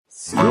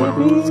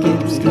Skippy, skip,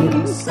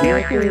 skip, Skippy,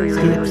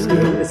 skip,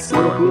 skip,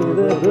 Skippy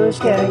the bush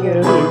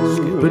kangaroo.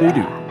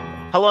 Skip-a-doo-doo.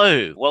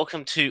 Hello,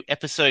 welcome to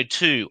episode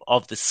 2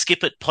 of the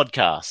Skip It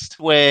podcast,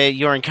 where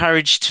you're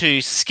encouraged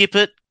to skip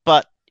it,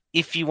 but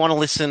if you want to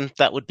listen,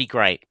 that would be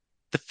great.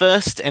 The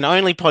first and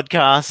only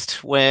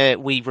podcast where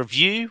we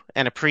review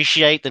and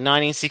appreciate the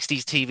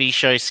 1960s TV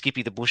show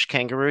Skippy the Bush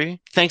Kangaroo.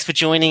 Thanks for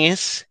joining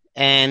us,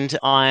 and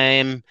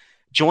I'm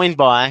joined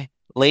by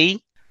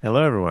Lee.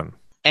 Hello, everyone.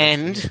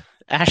 And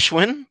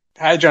Ashwin.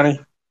 Hey, Johnny.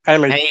 Hey,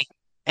 Lee. Hey.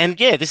 And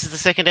yeah, this is the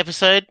second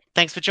episode.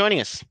 Thanks for joining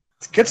us.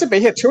 It's good to be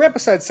here. 2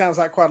 episodes sounds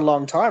like quite a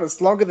long time.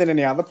 It's longer than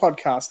any other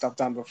podcast I've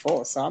done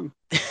before, so I'm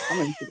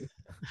into it.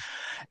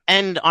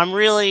 And I'm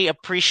really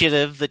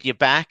appreciative that you're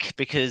back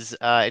because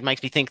it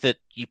makes me think that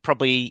you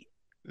probably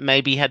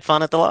maybe had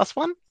fun at the last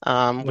one,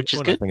 which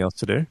is good. Nothing else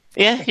to do.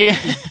 Yeah.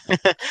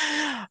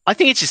 I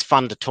think it's just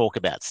fun to talk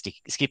about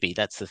Skippy.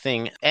 That's the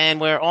thing. And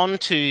we're on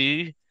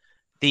to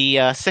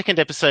the second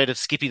episode of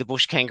Skippy the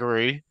Bush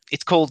Kangaroo.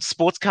 It's called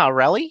Sports Car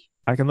Rally.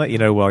 I can let you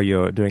know while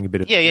you're doing a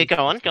bit of... Yeah,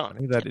 go on.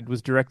 That it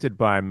was directed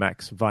by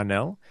Max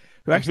Varnell,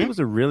 who actually was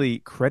a really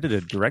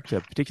credited director,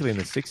 particularly in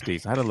the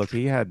 60s. I had a look.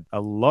 He had a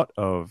lot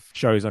of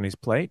shows on his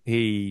plate.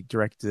 He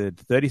directed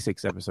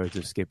 36 episodes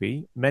of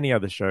Skippy, many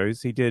other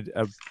shows. He did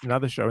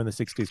another show in the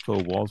 60s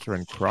called Walter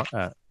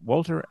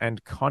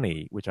and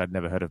Connie, which I'd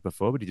never heard of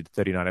before, but he did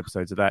 39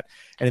 episodes of that.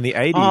 And in the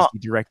 80s, he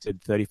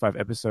directed 35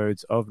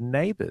 episodes of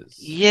Neighbours.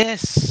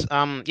 Yes,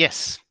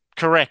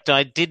 correct.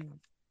 I did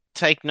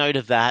take note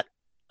of that.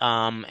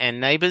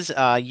 And Neighbours,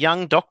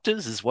 Young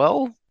Doctors as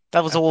well.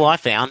 That was all I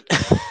found.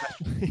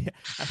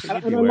 I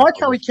like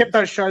how he kept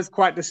those shows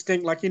quite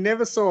distinct. Like, you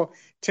never saw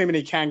too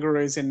many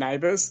kangaroos in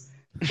Neighbours.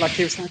 Like,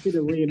 he was happy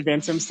to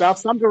reinvent himself.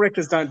 Some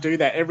directors don't do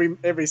that.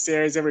 Every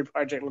series, every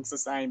project looks the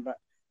same. But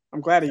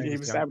I'm glad he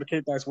was able to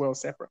keep those well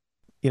separate.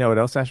 You know what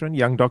else, Ashwin?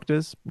 Young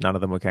Doctors. None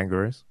of them were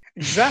kangaroos.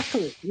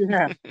 Exactly.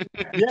 Yeah.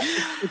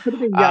 It could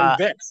have been Young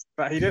Vets,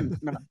 but he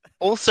didn't. No.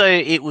 Also,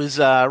 it was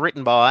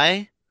written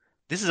by...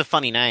 This is a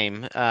funny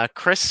name.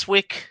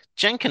 Creswick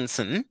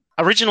Jenkinson.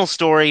 Original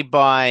story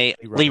by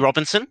Lee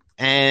Robinson.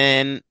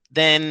 And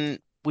then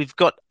we've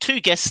got 2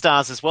 guest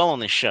stars as well on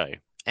this show.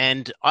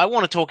 And I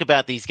want to talk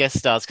about these guest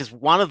stars because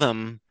one of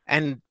them,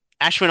 and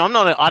Ashwin,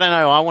 I don't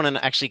know, I want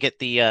to actually get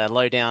the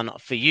lowdown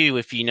for you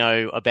if you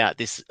know about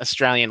this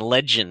Australian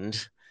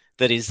legend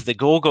that is the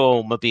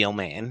Gorgor Mobile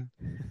Man.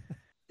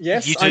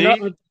 Yes, you do? I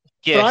know.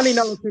 Yes. But I only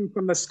know him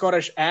from the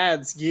Scottish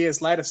ads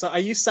years later. So are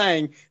you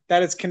saying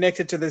that it's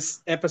connected to this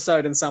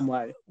episode in some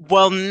way?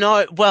 Well,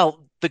 no.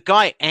 Well, the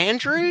guy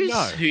Andrews,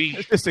 who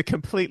it's just a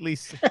completely...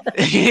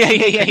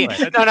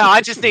 yeah. No, I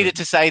just needed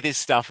to say this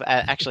stuff,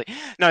 actually.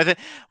 No,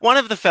 one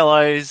of the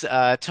fellows,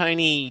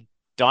 Tony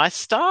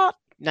Dystart,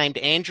 named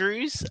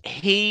Andrews,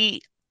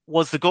 he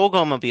was the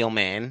Gorgomobile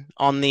Man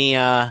on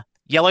the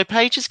Yellow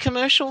Pages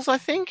commercials, I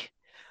think.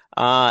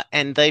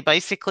 And they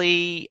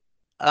basically...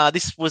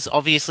 this was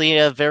obviously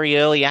a very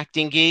early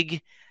acting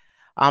gig,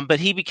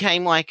 but he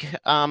became like,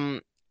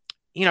 one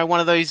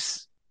of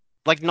those,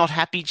 like Not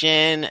Happy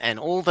Jen and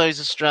all those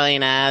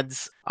Australian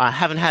ads. I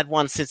haven't had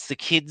one since the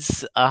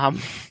kids. All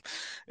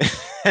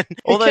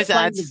those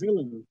ads.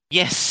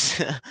 Yes.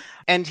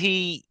 And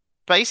he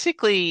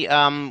basically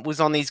was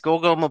on these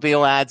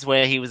Gorgomobile ads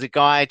where he was a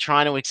guy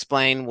trying to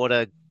explain what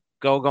a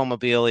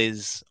Gorgomobile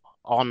is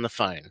on the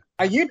phone.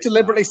 Are you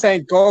deliberately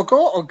saying Gorgor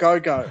or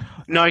Go-Go?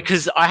 No,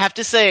 because I have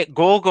to say it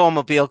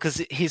Gorgomobile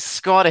because he's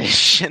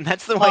Scottish and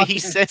that's the way he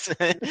says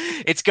it.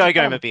 It's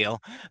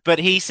Go-Go-Mobile. But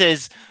he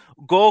says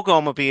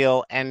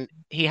Gorgomobile and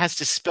he has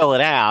to spell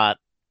it out.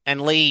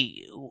 And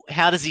Lee,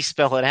 how does he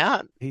spell it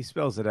out? He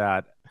spells it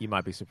out, you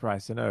might be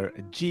surprised to know,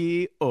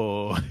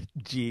 G-O-G-G-O.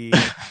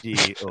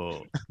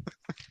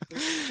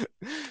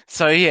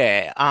 So,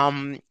 yeah.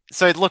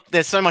 So, look,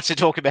 there's so much to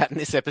talk about in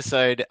this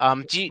episode.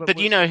 But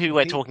you know who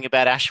we're talking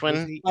about,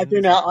 Ashwin? I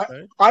do now.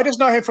 I just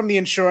know him from the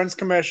insurance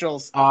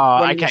commercials.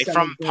 Oh, okay.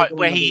 From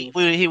where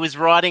he was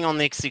riding on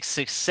the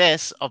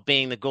success of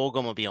being the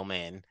Gorgomobile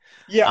Man.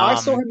 Yeah, I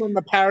saw him on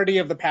the parody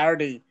of the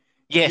parody.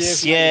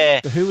 Yes, yeah.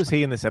 So who was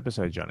he in this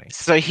episode, Johnny?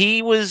 So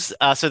he was.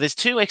 So there's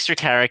 2 extra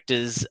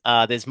characters.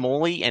 There's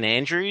Morley and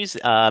Andrews.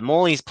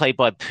 Morley's played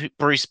by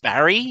Bruce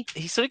Barry.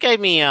 He sort of gave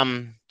me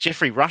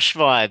Jeffrey Rush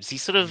vibes. He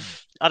sort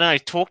of, I don't know,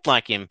 talked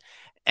like him.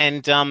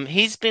 And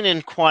he's been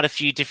in quite a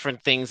few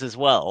different things as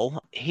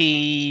well.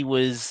 He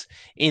was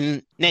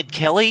in Ned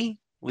Kelly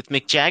with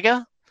Mick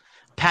Jagger.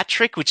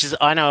 Patrick, which is,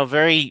 I know, a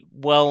very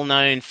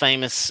well-known,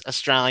 famous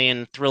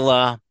Australian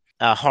thriller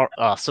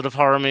sort of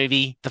horror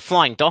movie. The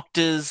Flying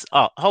Doctors,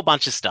 a whole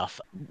bunch of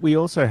stuff. We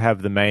also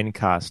have the main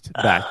cast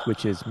back,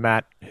 which is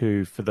Matt,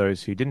 who, for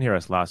those who didn't hear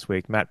us last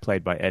week, Matt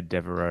played by Ed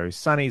Devereaux.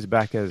 Sonny's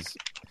back as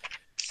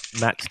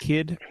Matt's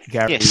kid.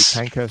 Gary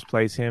Pankhurst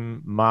plays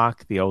him.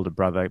 Mark, the older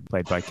brother,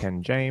 played by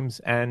Ken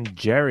James. And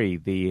Jerry,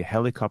 the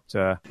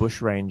helicopter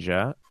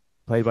bushranger,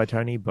 played by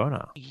Tony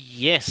Boner.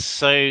 Yes,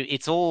 so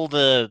it's all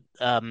the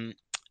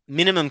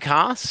minimum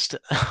cast.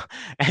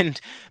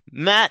 And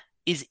Matt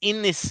is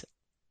in this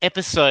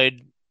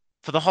episode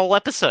for the whole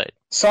episode.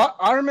 So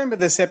I remember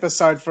this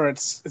episode for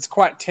its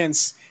quite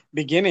tense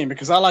beginning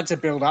because I like to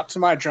build up to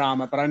my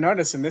drama, but I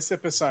noticed in this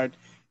episode,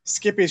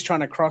 Skippy's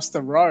trying to cross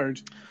the road,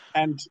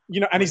 and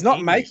he's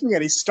not making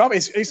it. He's stopping.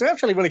 He's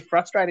actually really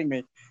frustrating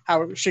me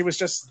how she was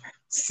just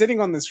sitting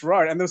on this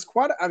road, and there was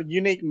quite a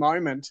unique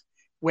moment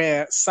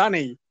where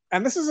Sunny,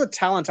 and this is a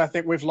talent I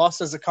think we've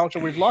lost as a culture.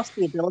 We've lost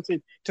the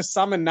ability to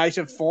summon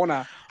native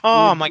fauna.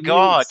 Oh my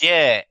God!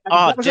 Yeah.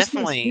 That was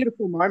Definitely. Just this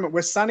beautiful moment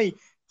where Sunny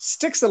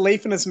sticks a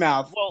leaf in his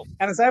mouth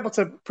and is able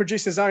to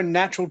produce his own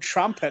natural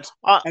trumpet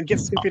and get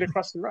Skippy to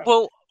cross the road.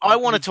 Well, I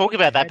want to talk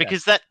about that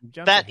because that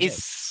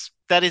is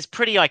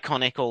pretty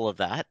iconic. All of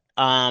that.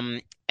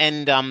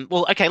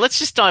 Okay, let's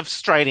just dive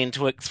straight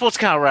into it. Sports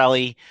car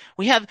rally.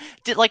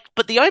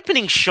 But the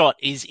opening shot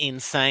is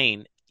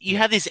insane. You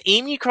have this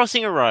emu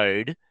crossing a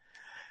road,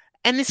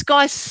 and this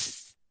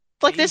guy's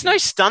like, there's no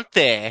stunt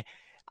there.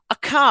 A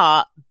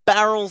car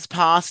barrels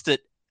past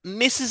it,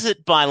 misses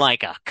it by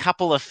like a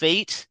couple of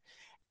feet,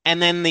 and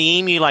then the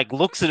emu like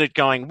looks at it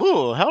going,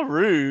 "Whoa, how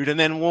rude," and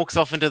then walks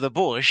off into the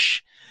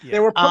bush. Yeah.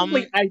 There were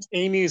probably 8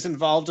 emus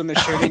involved in the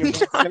shooting of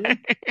the film.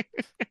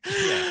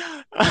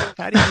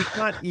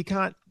 You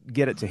can't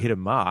get it to hit a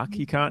mark.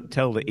 You can't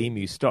tell the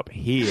emu stop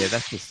here.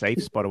 That's the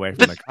safe spot away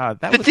from the car.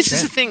 But this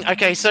is the thing.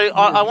 Okay, so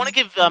I want to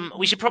give.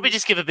 We should probably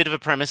just give a bit of a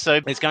premise. So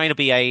there's going to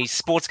be a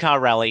sports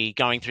car rally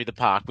going through the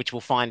park, which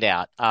we'll find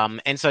out.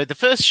 And so the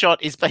first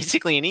shot is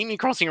basically an emu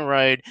crossing a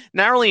road,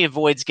 narrowly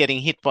avoids getting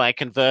hit by a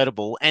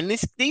convertible, and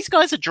these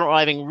guys are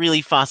driving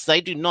really fast.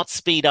 They do not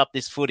speed up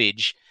this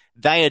footage.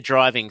 They are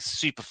driving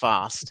super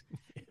fast.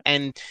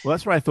 And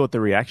that's where I thought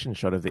the reaction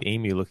shot of the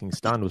emu looking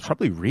stunned was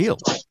probably real.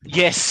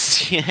 Yes.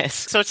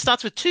 So it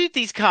starts with 2 of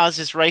these cars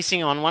just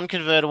racing on, one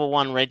convertible,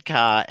 one red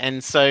car.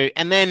 So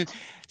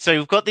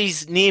we've got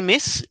these near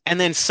miss, and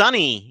then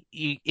Sunny,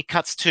 it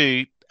cuts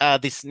to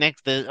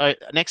the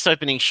next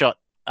opening shot,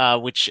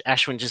 which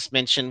Ashwin just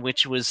mentioned,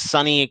 which was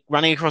Sunny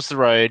running across the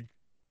road.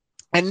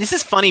 And this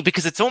is funny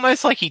because it's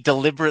almost like he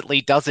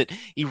deliberately does it.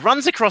 He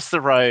runs across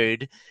the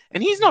road,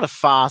 and he's not a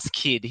fast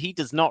kid. He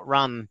does not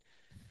run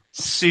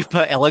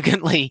super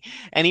elegantly,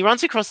 and he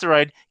runs across the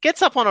road,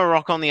 gets up on a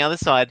rock on the other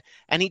side,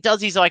 and he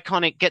does his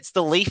iconic, gets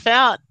the leaf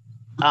out,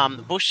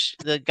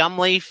 the gum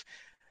leaf,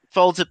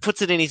 folds it,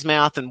 puts it in his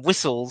mouth, and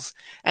whistles.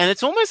 And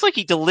it's almost like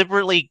he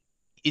deliberately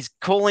is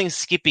calling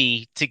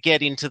Skippy to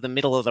get into the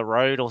middle of the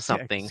road or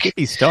something. Yeah,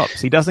 Skippy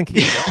stops. He doesn't keep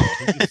going.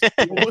 He just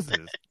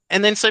pauses.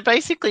 And then so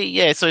basically,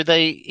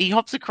 he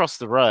hops across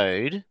the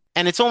road,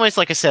 and it's almost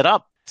like a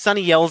setup.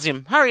 Sunny yells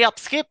him, "Hurry up,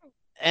 Skip!"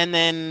 And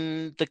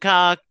then the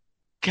car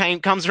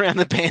comes around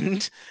the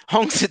bend,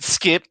 honks at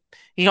Skip,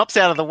 he hops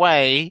out of the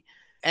way,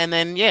 and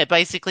then,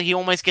 basically he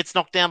almost gets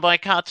knocked down by a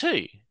car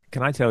too.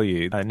 Can I tell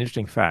you an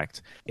interesting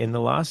fact? In the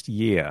last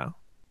year,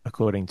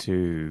 according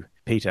to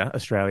PETA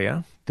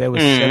Australia, there were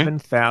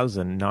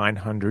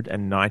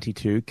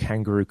 7,992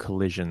 kangaroo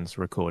collisions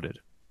recorded.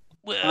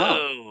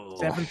 Whoa.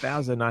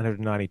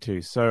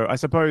 7,992. So I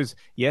suppose,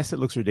 yes, it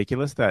looks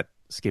ridiculous that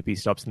Skippy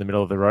stops in the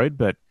middle of the road,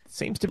 but it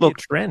seems to be a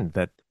trend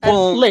that...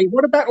 Well, Lee,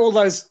 what about all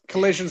those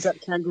collisions that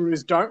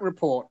kangaroos don't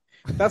report?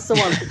 That's the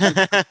one.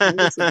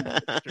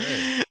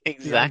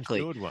 Exactly.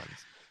 The ones.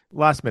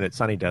 Last minute,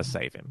 Sunny does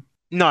save him.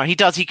 No, he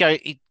does.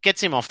 He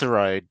gets him off the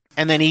road,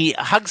 and then he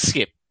hugs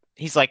Skip.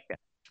 He's like a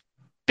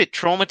bit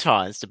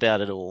traumatized about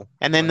it all.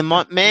 And then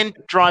the man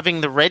driving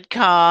the red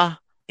car,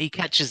 he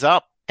catches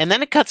up. And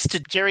then it cuts to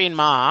Jerry and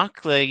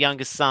Mark, the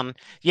youngest son.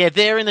 Yeah,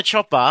 they're in the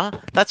chopper.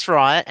 That's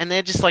right. And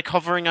they're just like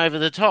hovering over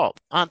the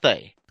top, aren't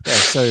they? Yeah,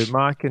 so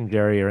Mark and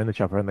Jerry are in the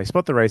chopper, and they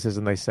spot the racers,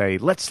 and they say,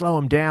 "Let's slow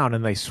them down,"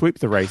 and they swoop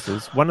the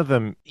racers. One of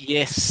them...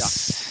 Yes.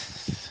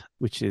 Ducks,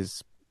 which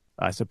is,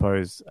 I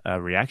suppose,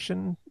 a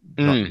reaction.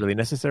 Not really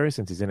necessary,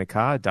 since he's in a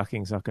car.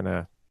 Ducking's not going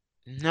to...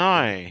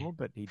 No.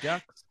 But he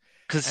ducks.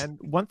 And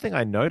one thing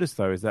I noticed,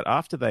 though, is that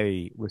after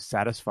they were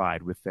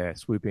satisfied with their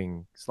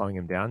swooping, slowing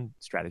him down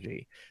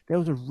strategy, there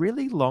was a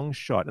really long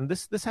shot. And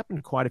this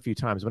happened quite a few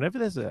times. Whenever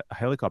there's a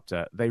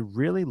helicopter, they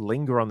really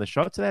linger on the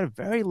shot. So they had a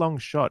very long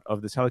shot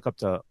of this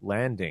helicopter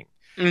landing.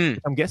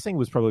 I'm guessing it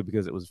was probably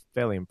because it was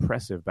fairly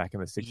impressive back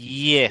in the 60s.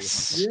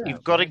 Yes.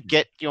 You've got to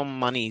get your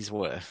money's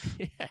worth.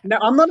 Yeah. Now,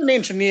 I'm not an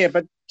engineer,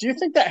 but do you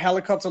think that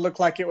helicopter looked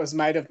like it was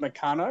made of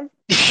Meccano?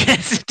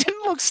 Yes, it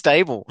didn't look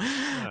stable.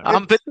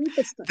 No. But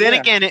then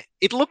again,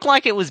 it looked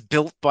like it was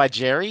built by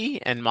Jerry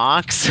and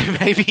Mark, so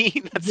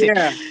maybe that's it.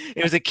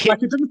 It was a kit.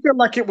 Like, it didn't feel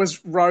like it was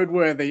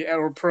roadworthy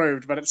or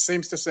approved, but it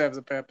seems to serve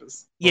a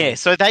purpose. Yeah,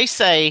 so they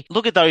say,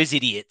 "Look at those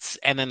idiots,"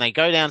 and then they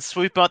go down,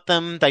 swoop at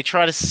them, they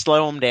try to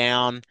slow them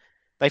down.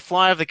 They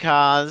fly over the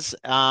cars.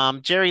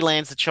 Jerry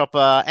lands the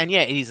chopper, and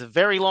it is a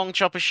very long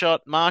chopper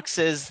shot. Mark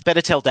says,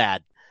 "Better tell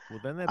Dad." Well,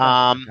 then they're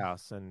back in the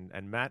house, and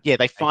Matt... Yeah,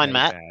 they find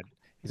Matt. Dad.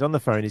 He's on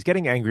the phone. He's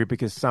getting angry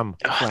because some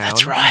clown,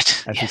 that's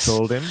right. as he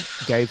called him,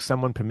 gave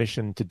someone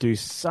permission to do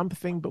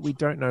something, but we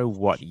don't know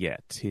what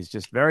yet. He's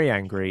just very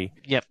angry.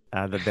 Yep.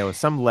 That there was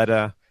some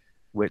letter,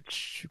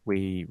 which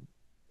we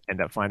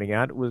end up finding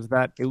out was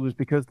that it was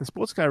because the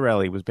sports car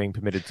rally was being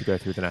permitted to go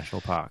through the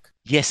national park.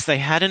 Yes, they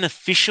had an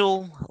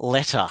official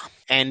letter,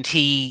 and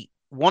he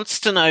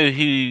wants to know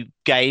who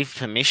gave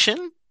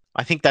permission.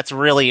 I think that's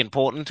really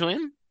important to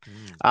him.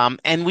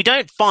 And we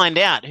don't find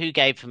out who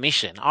gave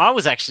permission. I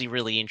was actually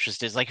really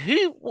interested. It's like,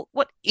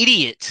 what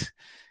idiot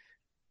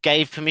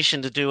gave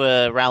permission to do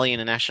a rally in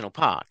a national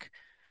park?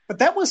 But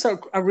that was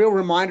a real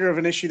reminder of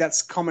an issue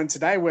that's common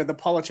today, where the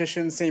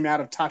politicians seem out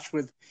of touch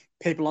with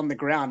people on the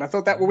ground. I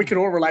thought that we could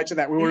all relate to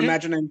that. We were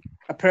imagining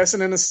a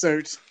person in a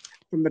suit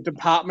from the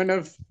Department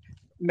of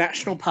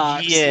National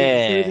Parks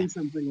doing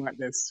something like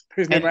this,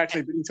 who's never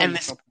actually been to a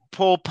national park.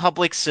 Poor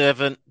public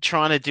servant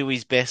trying to do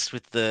his best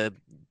with the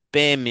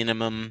bare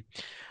minimum.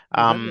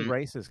 The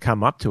racers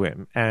come up to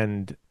him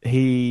and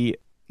he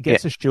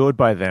gets assured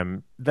by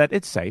them that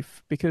it's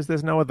safe because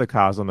there's no other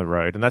cars on the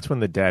road. And that's when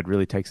the dad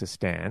really takes a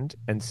stand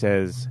and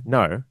says,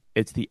 no,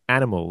 it's the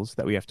animals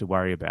that we have to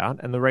worry about.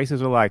 And the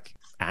racers are like,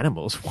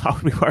 animals? Why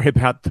would we worry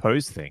about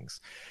those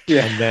things?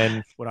 Yeah. And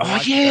then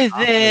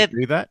they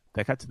do that,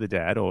 they cut to the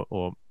dad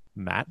or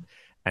Matt,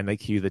 and they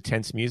cue the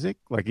tense music.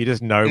 Like, you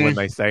just know when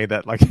they say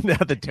that, like, now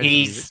the tense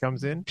music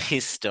comes in.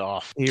 Pissed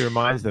off. He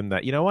reminds them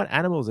that, you know what,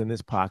 animals in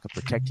this park are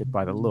protected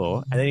by the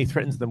law, and then he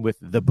threatens them with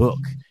the book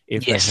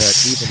if they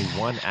hurt even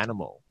one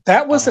animal.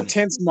 That was a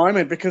tense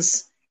moment,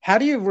 because how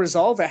do you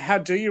resolve that? How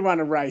do you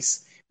run a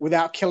race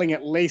without killing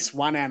at least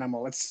one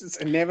animal? It's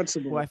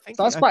inevitable. Well,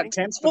 so that's quite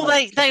tense. Well,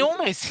 they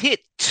almost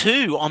hit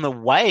 2 on the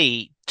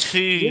way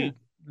to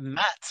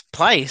Matt's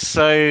place.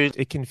 So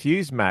it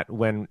confused Matt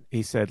when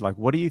he said, like,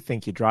 what do you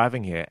think you're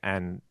driving here?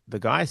 And the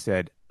guy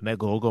said,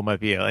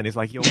 Megorgomobile. And he's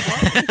like, you're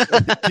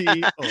what?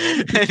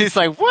 And he's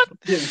like, what?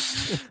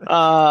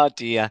 Oh,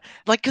 dear.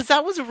 Like, because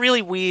that was a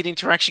really weird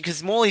interaction,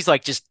 because Morley's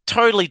like just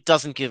totally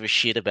doesn't give a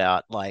shit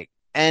about, like,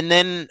 and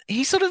then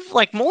he sort of,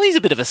 like, Morley's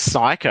a bit of a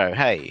psycho,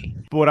 hey?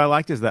 But what I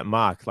liked is that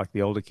Mark, like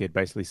the older kid,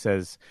 basically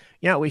says,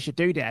 you know what we should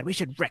do, Dad? We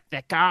should wreck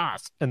their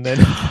cars. And then...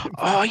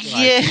 I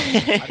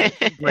don't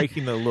think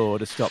breaking the law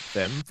to stop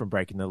them from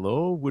breaking the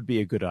law would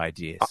be a good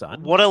idea,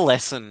 son. What a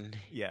lesson.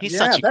 Yeah. He's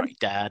such a great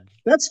dad.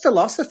 That's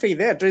philosophy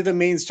there. Do the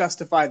means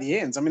justify the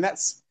ends? I mean,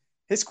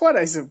 he's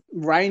a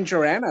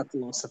ranger and a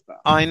philosopher.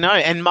 I know.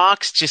 And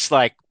Mark's just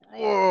like,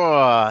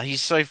 whoa,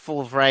 he's so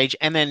full of rage.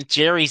 And then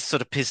Jerry's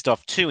sort of pissed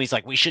off too. He's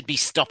like, we should be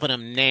stopping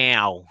him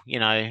now, you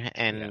know,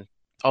 and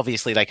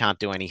obviously they can't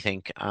do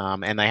anything.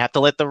 And they have to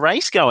let the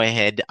race go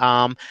ahead.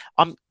 I'm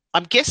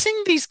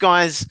guessing these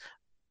guys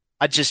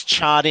are just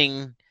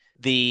charting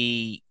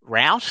the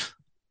route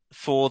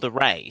for the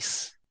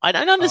race. I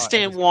don't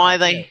understand why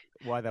they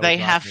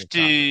have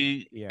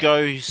to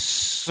go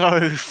so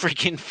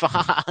freaking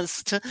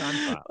fast.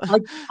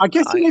 I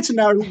guess you need to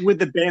know with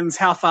the bends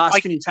how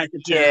fast can you take a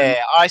turn.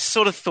 Yeah, I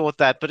sort of thought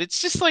that, but it's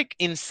just like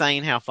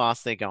insane how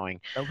fast they're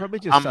going. They're probably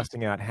just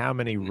sussing out how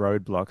many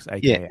roadblocks,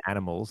 aka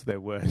animals, there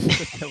were.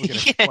 They were going to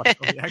spot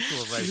on the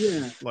actual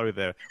race slow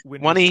there.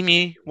 One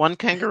emu, one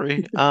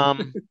kangaroo.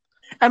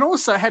 And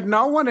also, had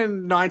no one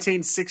in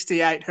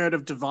 1968 heard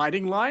of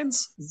dividing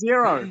lines?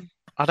 Zero.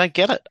 I don't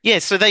get it. Yeah,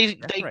 so they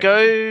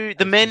go,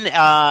 the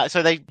men,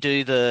 so they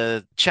do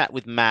the chat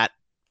with Matt.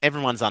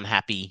 Everyone's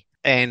unhappy,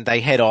 and they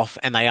head off,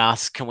 and they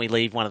ask, can we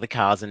leave one of the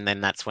cars? And then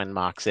that's when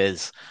Mark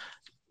says,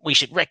 we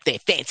should wreck their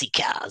fancy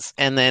cars.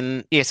 And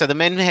then, so the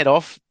men head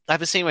off. I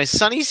have a scene where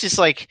Sonny's just,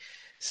 like,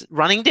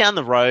 running down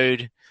the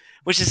road,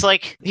 which is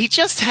like, he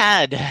just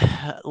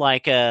had,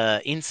 like, a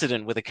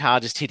incident with a car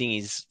just hitting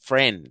his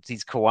friend,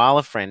 his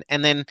koala friend.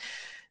 And then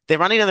they're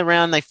running down the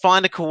road, they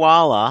find a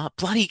koala,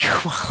 bloody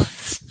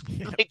koalas.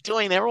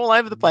 They're all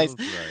over the place.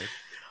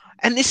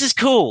 And this is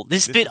cool.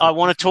 This bit I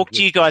want to talk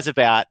to you guys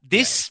about.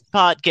 This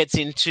part gets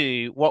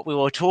into what we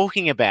were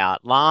talking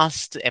about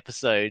last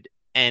episode,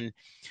 and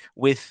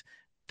with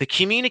the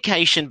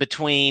communication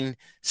between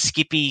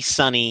Skippy,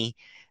 Sonny,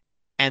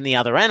 and the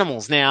other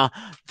animals. Now,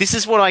 this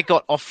is what I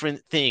got off from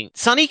the thing.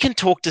 Sonny can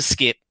talk to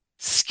Skip.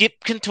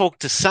 Skip can talk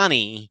to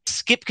Sonny.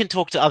 Skip can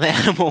talk to other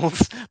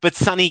animals, but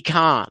Sonny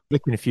can't. The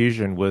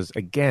confusion was,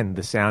 again,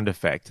 the sound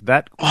effect.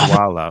 That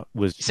koala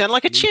was... You sound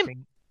like a chimp.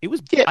 It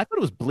was. I thought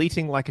it was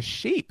bleating like a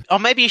sheep. Oh,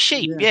 maybe a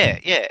sheep.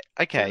 Yeah.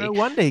 Okay. No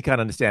wonder he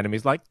can't understand him.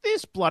 He's like,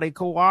 this bloody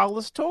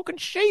koala's talking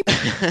sheep.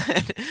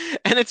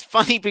 And it's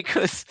funny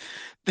because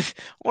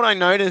what I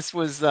noticed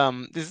was,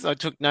 this I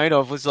took note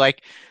of, was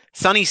like,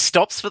 Sonny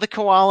stops for the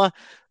koala.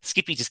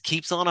 Skippy just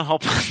keeps on a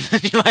hop.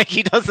 Like,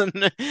 he doesn't,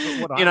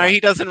 he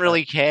doesn't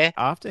really care.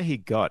 After he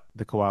got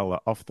the koala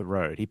off the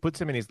road, he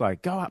puts him in, he's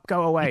like, go up,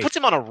 go away. He puts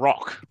him on a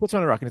rock.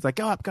 And he's like,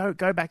 go up,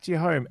 go back to your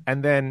home.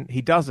 And then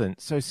he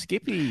doesn't. So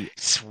Skippy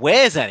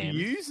swears at him.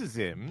 Uses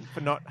him for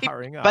not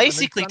hurrying up.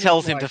 Basically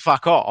tells him to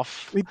fuck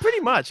off.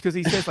 Pretty much, because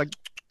he says, like,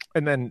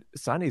 and then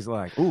Sonny's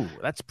like, ooh,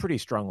 that's pretty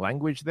strong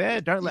language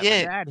there. Don't let my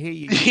dad hear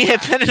you. Yeah,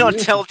 better not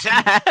tell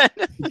Dad.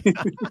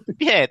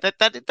 Yeah,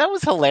 that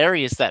was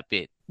hilarious, that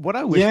bit. What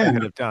I wish they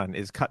could have done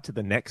is cut to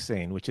the next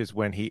scene, which is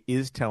when he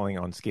is telling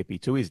on Skippy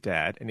to his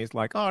dad, and he's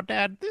like, "Oh,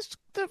 Dad,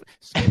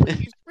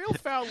 Skippy used real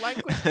foul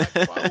language."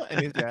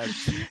 And his dad,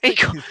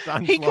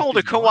 he called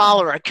a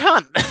koala a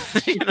cunt.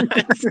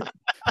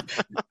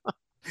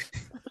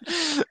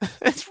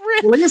 It's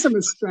really... Well, he is an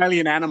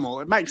Australian animal.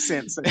 It makes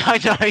sense. I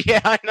know,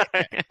 yeah, I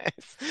know.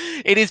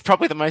 It is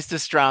probably the most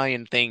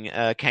Australian thing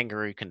a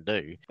kangaroo can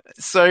do.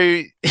 So,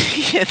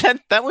 yeah,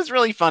 that was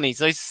really funny.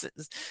 So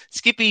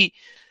Skippy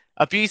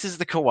abuses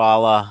the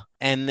koala,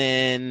 and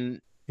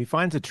then he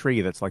finds a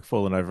tree that's like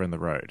fallen over in the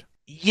road.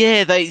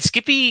 Yeah,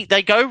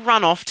 they go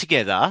run off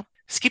together.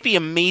 Skippy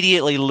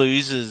immediately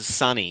loses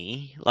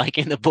Sonny, like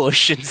in the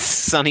bush, and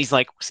Sonny's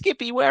like,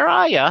 "Skippy, where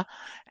are you?"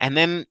 And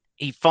then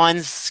he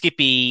finds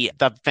Skippy.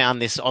 They've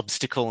found this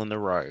obstacle in the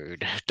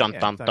road. Dun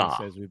dun dun.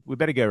 Says, we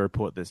better go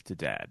report this to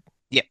Dad.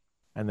 Yep.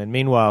 And then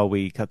meanwhile,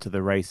 we cut to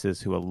the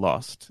racers who are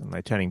lost, and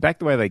they're turning back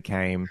the way they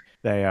came.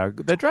 They're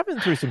driving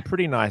through some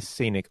pretty nice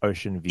scenic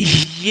ocean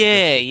views.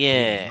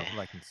 Yeah.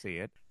 I can see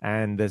it.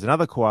 And there's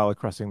another koala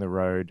crossing the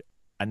road.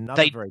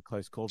 Another very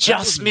close call.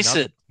 Just miss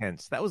it.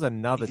 Tense. That was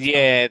another.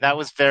 Yeah, that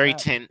was very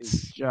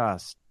tense.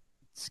 Just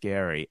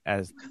scary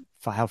as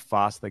for how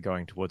fast they're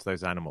going towards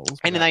those animals.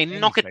 And then they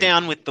knock it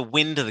down with the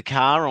wind of the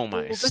car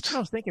almost. Well, that's what I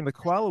was thinking. The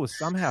koala was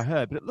somehow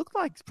hurt, but it looked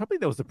like probably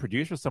there was a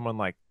producer or someone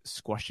like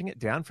squashing it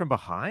down from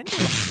behind.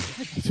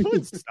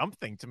 Doing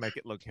something to make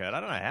it look hurt.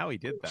 I don't know how he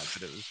did that,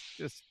 but it was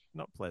just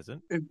not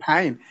pleasant. In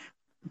pain.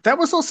 That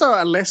was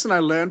also a lesson I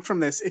learned from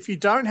this. If you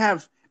don't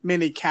have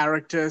many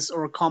characters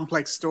or a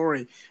complex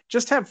story,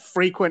 just have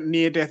frequent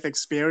near-death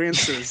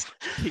experiences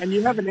and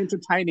you have an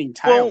entertaining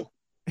tale.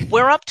 Well,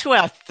 we're up to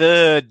our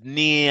third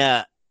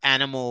near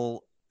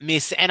animal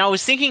miss, and I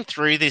was thinking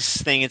through this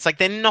thing. It's like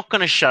they're not going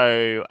to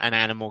show an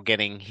animal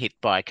getting hit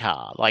by a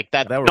car like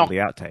that. They were the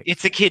outtakes.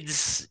 It's a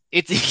kids.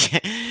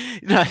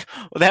 No,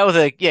 they were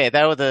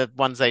the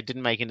ones they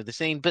didn't make into the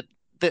scene. But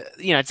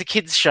it's a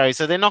kids show,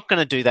 so they're not going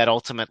to do that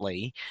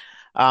ultimately.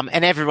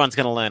 And everyone's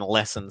going to learn a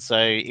lesson. So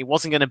it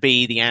wasn't going to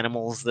be the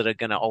animals that are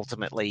going to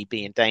ultimately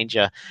be in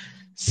danger.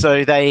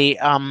 So they,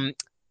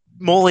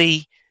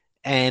 Morley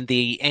and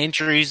the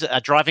Andrews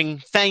are driving,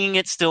 fanging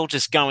it still,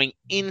 just going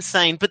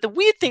insane. But the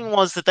weird thing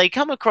was that they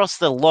come across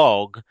the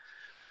log,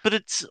 but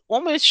it's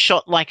almost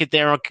shot like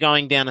they're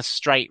going down a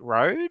straight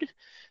road.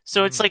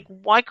 So it's like,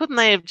 why couldn't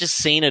they have just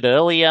seen it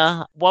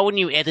earlier? Why wouldn't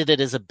you edit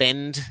it as a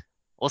bend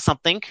or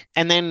something?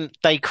 And then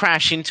they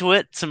crash into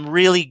it. Some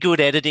really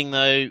good editing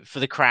though for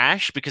the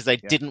crash, because they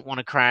didn't want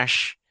to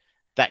crash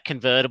that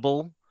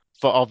convertible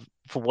for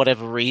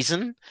whatever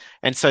reason.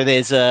 And so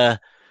there's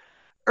a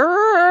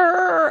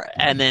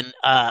and then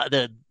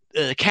the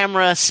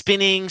camera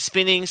spinning,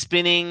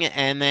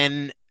 and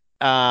then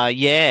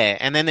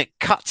and then it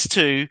cuts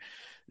to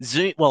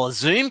a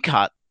zoom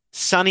cut,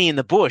 Sonny in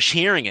the bush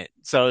hearing it.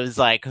 So it's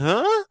like,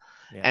 huh?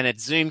 Yeah. And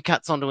it zoom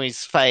cuts onto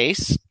his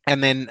face,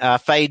 and then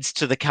fades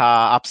to the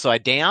car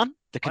upside down,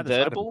 the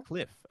convertible. Of a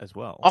cliff as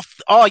well.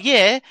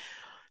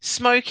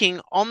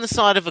 Smoking on the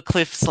side of a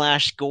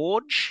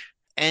cliff/gorge,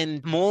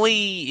 and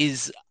Morley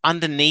is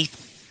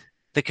underneath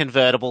the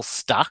convertible,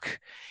 stuck.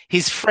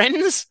 His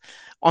friends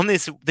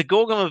the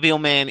Gorgomobile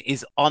man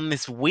is on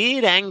this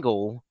weird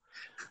angle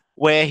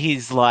where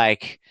he's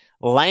like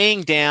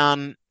laying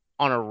down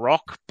on a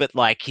rock, but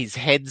like his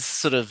head's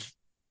sort of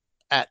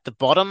at the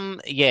bottom.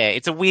 Yeah,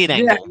 it's a weird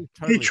angle.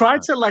 He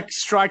tried to like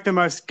strike the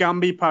most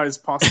Gumby pose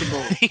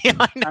possible. Yeah,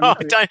 I know.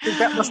 I think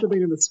that must have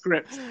been in the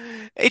script.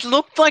 It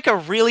looked like a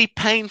really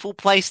painful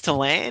place to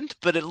land,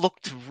 but it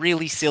looked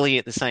really silly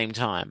at the same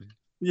time.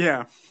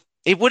 Yeah.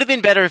 It would have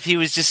been better if he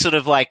was just sort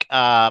of like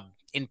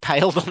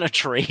impaled on a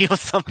tree or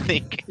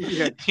something.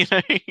 Yeah.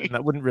 And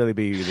that wouldn't really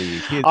be the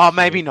kids. Oh,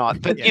 maybe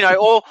not. But,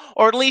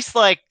 or at least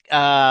like,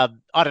 I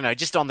don't know,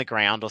 just on the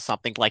ground or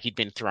something, like he'd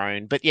been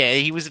thrown. But yeah,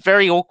 he was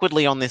very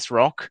awkwardly on this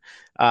rock,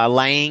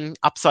 laying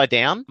upside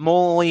down.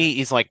 Morley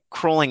is like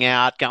crawling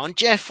out, going,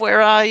 "Jeff,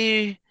 where are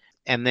you?"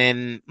 And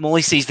then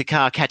Morley sees the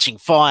car catching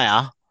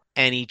fire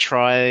and he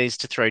tries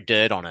to throw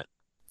dirt on it.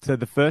 So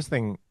the first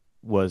thing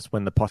was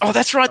when the possum... Oh,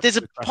 that's right. There's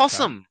a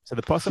possum. Car. So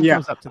the possum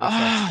comes up to the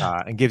first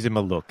car and gives him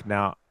a look.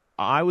 Now,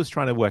 I was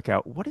trying to work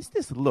out, what is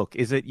this look?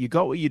 Is it you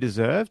got what you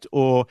deserved,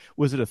 or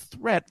was it a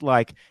threat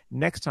like,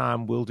 next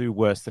time we'll do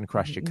worse than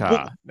crush your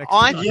car? A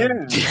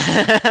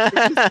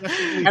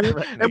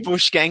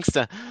bush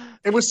gangster.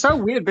 It was so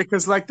weird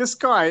because like this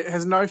guy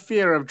has no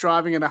fear of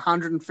driving at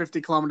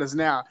 150 kilometers an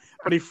hour,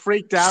 but he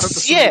freaked out at the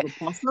sight of the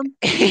possum.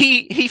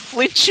 He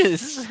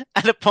flinches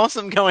at a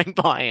possum going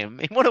by him.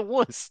 What a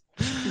wuss.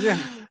 Yeah.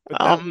 But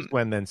that was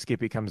when then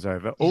Skippy comes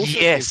over. Also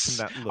yes.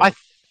 That look.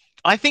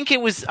 I think it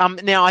was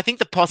now I think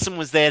the possum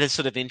was there to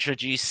sort of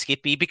introduce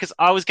Skippy, because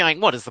I was going,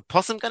 what, is the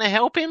possum going to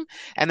help him?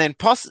 And then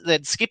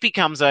Skippy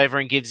comes over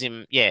and gives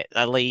him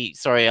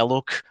a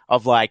look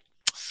of like,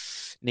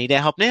 need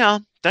our help now,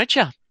 don't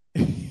you?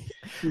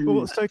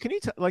 Well, so can you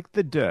like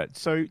the dirt?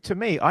 So to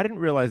me, I didn't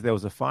realize there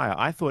was a fire.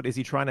 I thought, is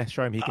he trying to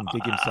show him he can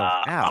dig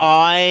himself out?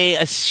 I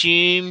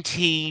assumed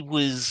he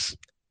was,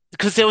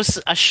 because there was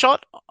a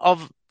shot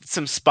of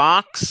some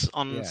sparks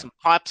on some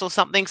pipes or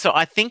something. So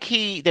I think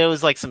there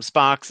was like some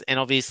sparks, and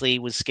obviously he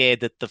was scared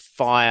that the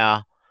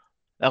car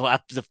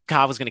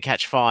was going to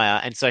catch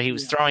fire, and so he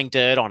was throwing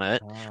dirt on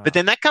it. But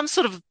then that comes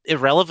sort of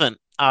irrelevant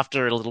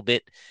after a little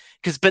bit,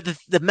 but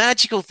the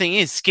magical thing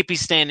is Skippy's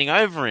standing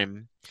over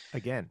him,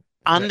 Again,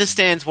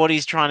 understands what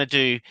he's trying to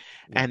do,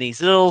 and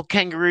these little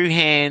kangaroo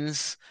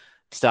hands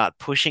start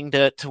pushing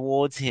dirt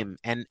towards him,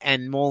 and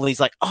Morley's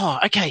like, oh,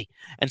 okay,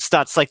 and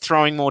starts like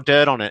throwing more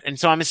dirt on it. And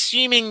so I'm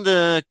assuming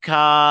the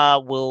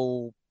car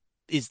the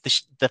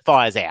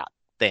fire's out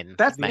then.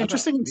 That's an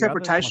interesting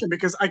interpretation,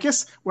 because I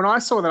guess when I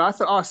saw that, I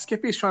thought, oh,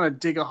 Skippy's trying to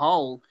dig a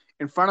hole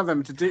in front of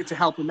them to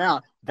help him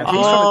out. And he's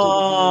trying to dig a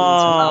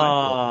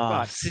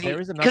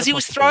hole because he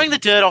was throwing the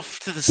dirt off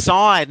to the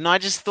side, and I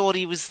just thought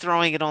he was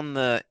throwing it on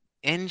the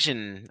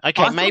engine.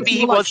 Okay, maybe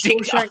he was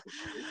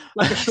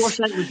like a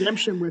Shawshank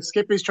Redemption where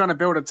Skippy's trying to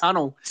build a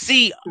tunnel.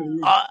 See,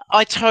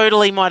 I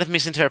totally might have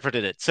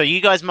misinterpreted it. So you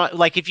guys might,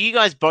 like, if you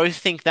guys both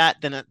think that,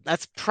 then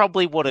that's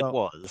probably what it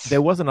was.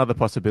 There was another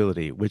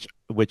possibility, which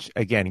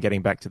again,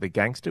 getting back to the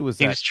gangster, was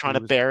he was trying to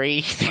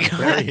bury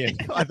him,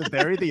 either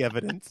bury the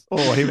evidence,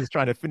 or he was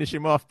trying to finish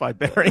him off by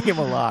burying him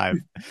alive.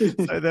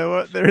 So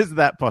there is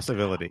that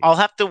possibility. I'll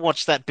have to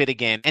watch that bit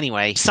again.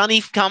 Anyway,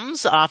 Sonny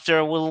comes after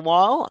a little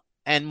while,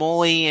 and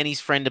Morley and his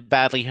friend are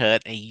badly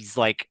hurt. And he's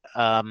like,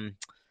 oh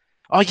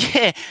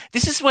yeah,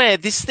 this is where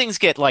these things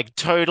get like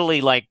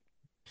totally like,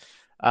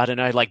 I don't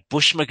know, like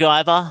Bush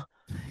MacGyver.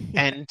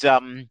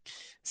 And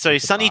so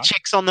Sonny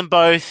checks on them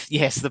both.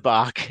 Yes, the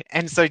bark.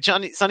 And so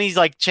Sonny's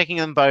like checking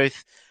them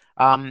both.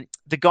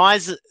 The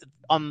guys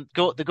on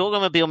the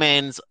Gorgomobile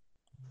man's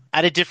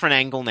at a different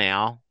angle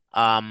now,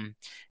 I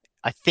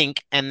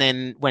think. And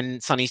then when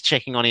Sonny's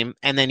checking on him,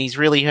 and then he's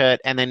really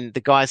hurt, and then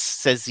the guy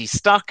says he's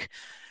stuck,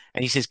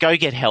 and he says, go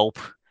get help.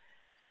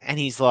 And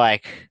he's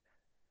like,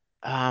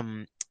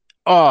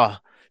 oh,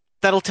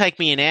 that'll take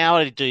me an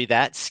hour to do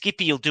that.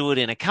 Skippy will do it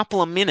in a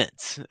couple of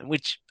minutes,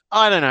 which,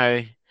 I don't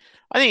know.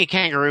 I think a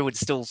kangaroo would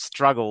still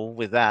struggle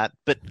with that.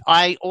 But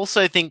I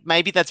also think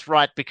maybe that's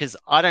right, because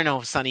I don't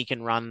know if Sonny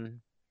can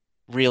run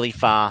really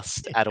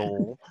fast at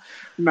all.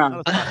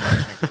 No.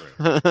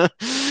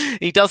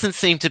 He doesn't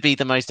seem to be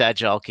the most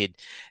agile kid.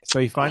 So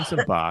he finds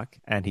some bark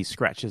and he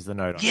scratches the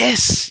note on it.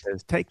 Yes. He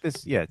says, take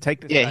this back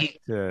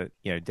to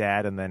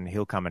Dad, and then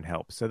he'll come and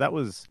help. So that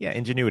was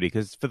ingenuity,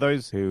 because for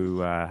those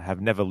who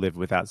have never lived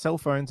without cell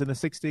phones in the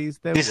 60s,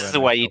 this is the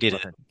way you did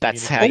it.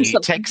 That's how you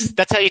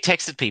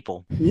texted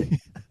people.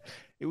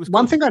 It was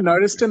one thing I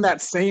noticed in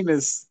that scene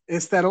is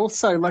that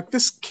also, like,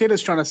 this kid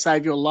is trying to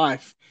save your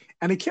life,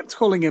 and he kept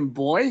calling him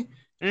boy.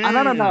 And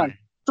I don't know.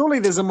 Surely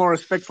there's a more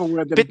respectful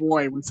word than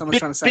boy when someone's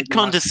trying to say. Bit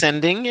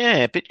condescending,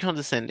 yeah, bit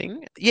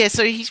condescending. Yeah,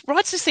 so he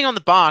writes this thing on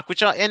the bark,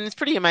 and it's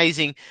pretty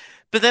amazing.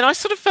 But then I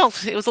sort of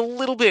felt it was a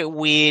little bit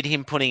weird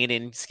him putting it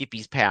in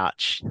Skippy's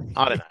pouch.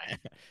 I don't know.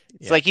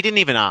 It's like he didn't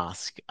even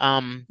ask.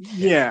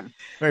 Yeah.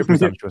 Very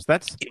presumptuous.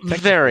 That's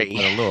very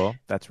by the law.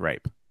 That's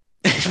rape.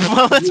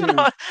 Well, that's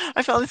what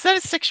I felt. Is that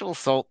a sexual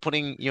assault?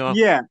 Putting your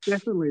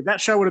definitely. That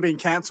show would have been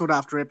cancelled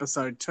after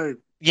episode 2.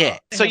 Yeah.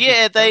 So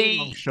they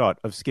long shot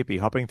of Skippy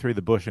hopping through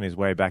the bush on his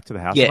way back to the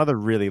house. Yeah. Another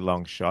really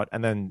long shot,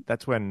 and then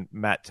that's when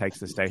Matt takes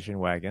the station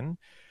wagon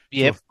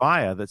to a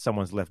fire that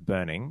someone's left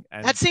burning.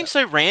 And that seems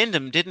so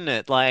random, didn't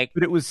it? But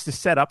it was to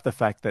set up the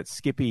fact that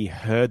Skippy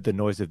heard the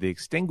noise of the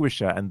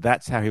extinguisher, and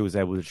that's how he was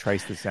able to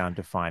trace the sound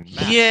to find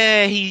Matt.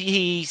 Yeah,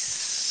 he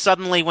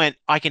suddenly went,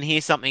 I can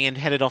hear something, and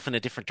headed off in a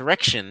different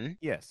direction.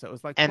 Yeah, so it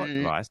was like plot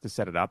device to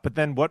set it up. But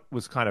then what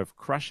was kind of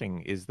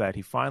crushing is that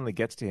he finally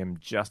gets to him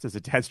just as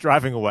the dad's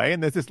driving away,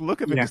 and there's this look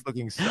of him just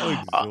looking so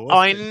exhausted.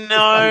 I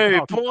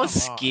know, poor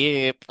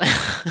Skip.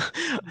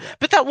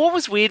 But what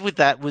was weird with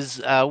that was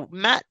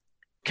Matt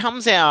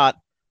comes out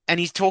and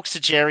he talks to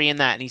Jerry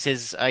and he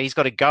says he's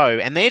got to go,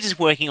 and they're just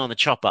working on the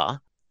chopper,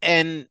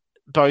 and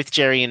both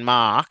Jerry and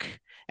Mark,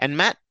 and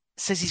Matt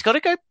says he's got to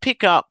go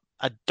pick up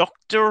a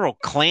doctor or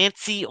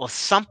Clancy or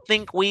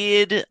something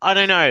weird, I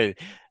don't know,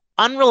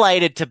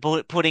 unrelated to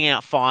putting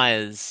out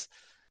fires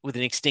with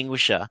an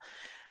extinguisher.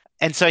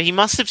 And so he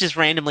must have just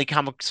randomly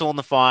saw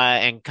the fire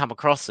and come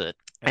across it.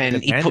 And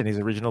abandoned his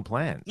original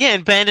plan. Yeah,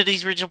 and abandoned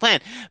his original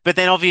plan. But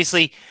then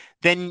obviously,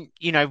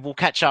 we'll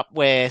catch up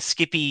where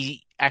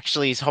Skippy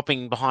actually is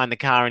hopping behind the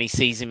car and he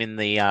sees him in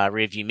the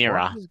rearview mirror.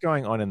 What was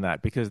going on in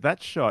that? Because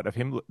that shot of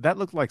him, that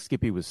looked like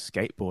Skippy was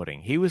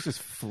skateboarding. He was just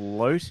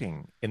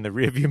floating in the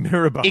rearview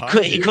mirror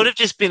behind He could have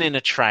just been on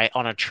a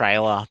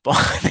trailer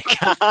behind the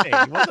car.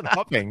 He wasn't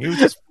hopping. He was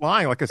just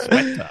flying like a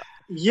spectre.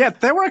 Yeah,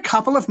 there were a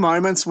couple of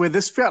moments where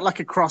this felt like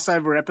a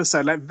crossover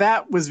episode. Like,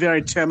 that was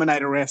very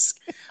Terminator-esque.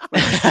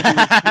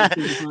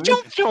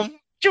 Jump, jump.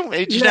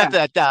 It should have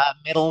that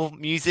metal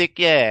music,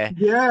 yeah.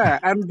 Yeah,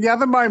 and the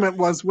other moment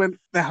was when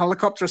the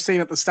helicopter scene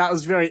at the start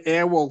was very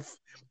Airwolf,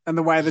 and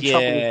the way the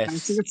chopper was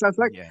painting it. So it's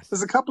like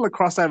there's a couple of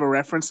crossover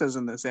references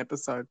in this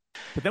episode.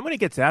 But then when he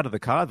gets out of the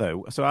car,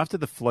 though, so after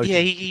the floating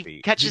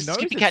Skippy catches up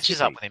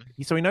with him.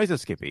 So he knows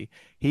it's Skippy.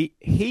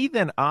 He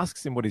then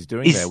asks him what he's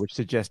doing there, which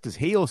suggests does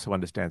he also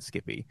understand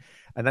Skippy?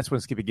 And that's when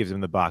Skippy gives him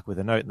the bark with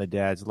a note, and the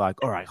dad's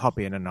like, all right, hop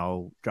in and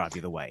I'll drive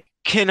you the way.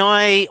 Can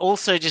I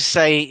also just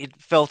say it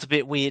felt a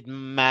bit weird,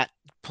 Matt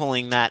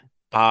pulling that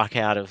bark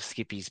out of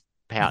Skippy's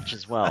pouch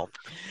as well.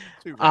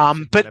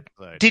 But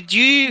did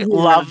you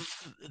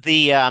love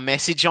the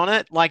message on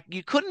it? Like,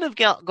 you couldn't have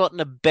gotten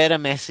a better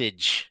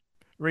message.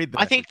 Read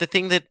that. I think the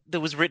thing that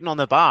was written on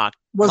the bark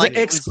was it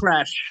X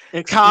Crash?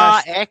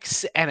 Car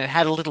X, and it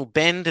had a little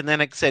bend, and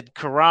then it said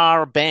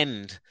Carrara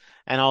Bend.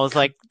 And I was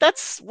like,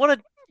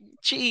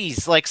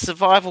 geez, like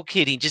survival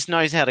kid. He just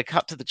knows how to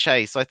cut to the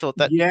chase. I thought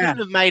that couldn't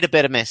have made a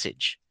better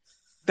message.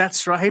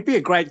 That's right. He'd be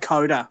a great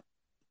coder.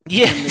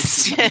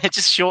 Yes, yeah,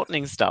 just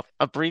shortening stuff,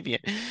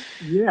 abbreviate.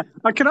 Yeah.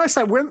 Can I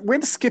say,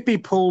 when Skippy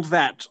pulled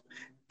that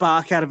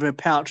bark out of her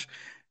pouch,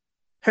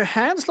 her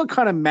hands look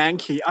kind of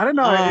manky. I don't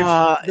know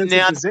what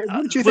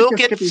did you think of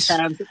Skippy's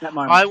hands at that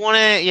moment? I want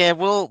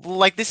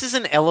to, this is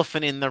an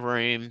elephant in the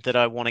room that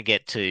I want to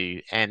get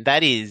to, and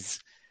that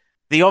is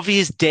the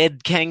obvious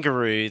dead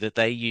kangaroo that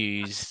they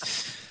used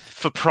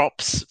for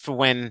props for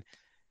when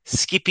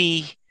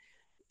Skippy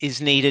is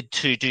needed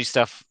to do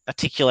stuff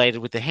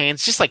articulated with the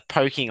hands, just like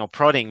poking or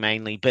prodding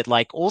mainly, but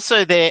like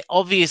also there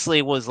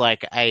obviously was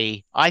like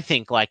I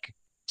think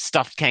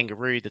stuffed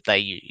kangaroo that they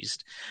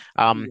used.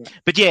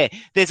 But yeah,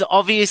 there's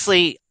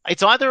obviously,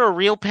 it's either a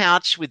real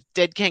pouch with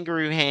dead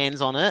kangaroo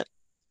hands on it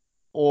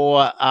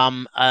or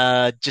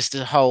just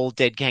a whole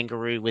dead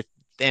kangaroo with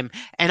them.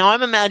 And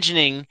I'm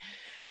imagining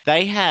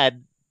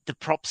the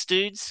props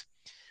dudes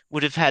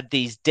would have had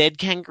these dead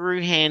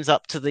kangaroo hands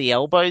up to the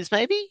elbows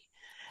maybe,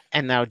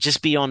 and they would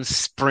just be on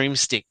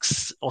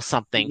broomsticks or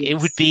something. Yes.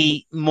 It would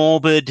be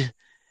morbid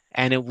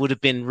and it would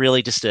have been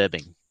really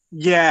disturbing.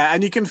 Yeah,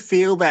 and you can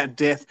feel that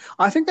death.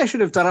 I think they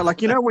should have done it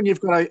like, when you've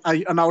got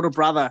an older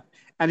brother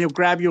and he'll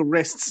grab your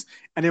wrists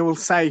and he will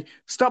say,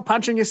 stop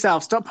punching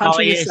yourself, stop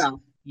punching yourself.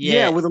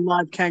 Yeah, with a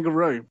live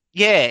kangaroo.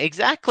 Yeah,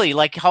 exactly.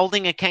 Like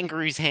holding a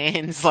kangaroo's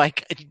hands,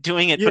 like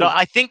doing it. Yeah. But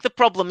I think the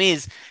problem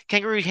is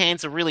kangaroo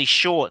hands are really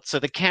short, so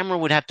the camera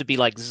would have to be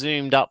like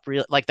zoomed up.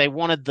 Like they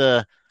wanted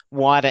the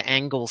wider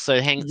angle,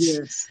 so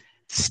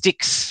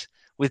sticks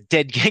with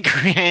dead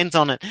kangaroo hands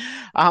on it.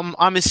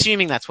 I'm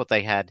assuming that's what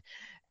they had.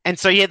 And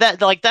so,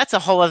 that's a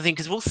whole other thing,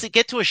 because we'll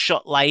get to a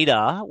shot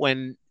later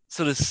when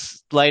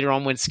later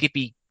on when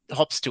Skippy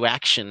hops to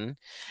action.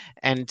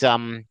 And,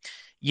 and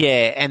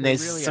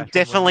there's really,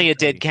 definitely a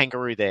dead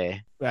kangaroo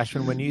there.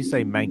 Ashwin, when you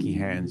say manky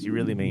hands, you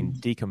really mean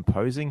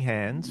decomposing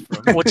hands?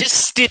 Or just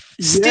stiff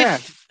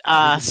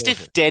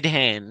dead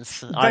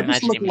hands. They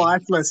just look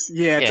lifeless.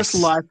 Yeah, just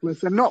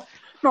lifeless and not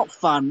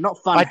fun.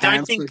 I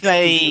don't think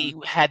they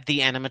had the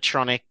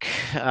animatronic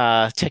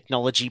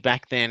technology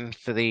back then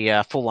for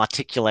the full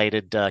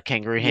articulated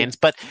kangaroo hands.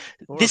 But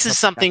this is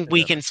something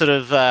we can sort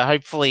of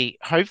hopefully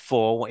hope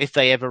for if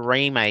they ever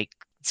remake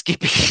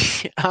Skippy.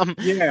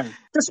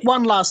 Just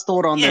one last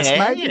thought on this,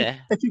 mate.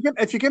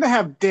 If you're going to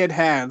have dead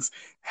hands,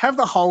 have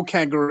the whole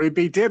kangaroo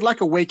be dead,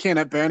 like a Weekend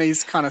at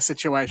Bernie's kind of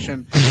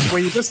situation,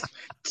 where you're just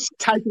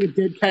taking a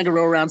dead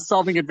kangaroo around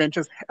solving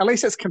adventures. At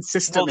least it's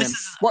consistent.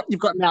 What you've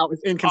got now is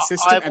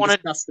inconsistent and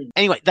disgusting.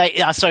 Anyway,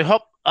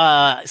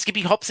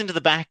 Skippy hops into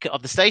the back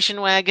of the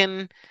station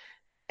wagon,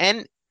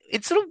 and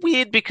it's sort of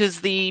weird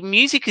because the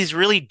music is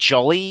really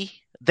jolly,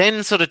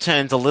 then sort of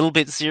turns a little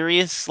bit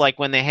serious, like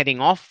when they're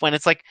heading off, when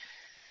it's like,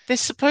 they're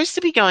supposed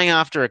to be going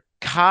after a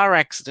car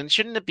accident.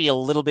 Shouldn't it be a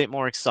little bit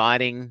more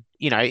exciting?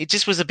 It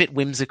just was a bit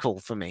whimsical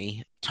for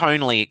me.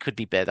 Tonally, it could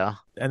be better.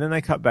 And then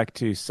they cut back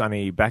to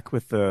Sonny back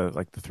with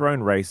the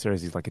throne racer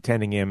as he's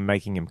attending him,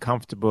 making him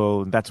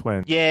comfortable. And that's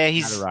when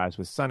Dad arrives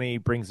with Sonny,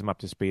 brings him up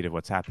to speed of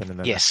what's happened. And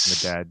then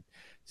that's when the dad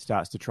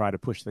starts to try to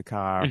push the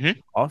car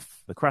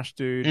off the crush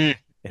dude.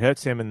 It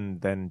hurts him, and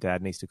then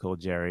Dad needs to call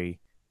Jerry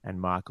and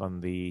Mark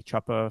on the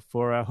chopper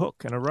for a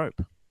hook and a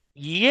rope.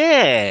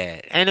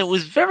 Yeah, and it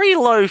was very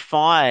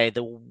lo-fi,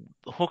 the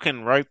hook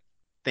and rope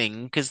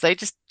thing, because they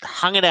just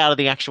hung it out of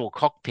the actual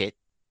cockpit.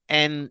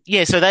 And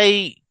so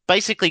they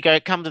basically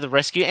come to the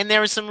rescue, and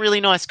there are some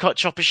really nice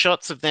chopper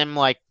shots of them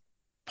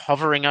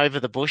hovering over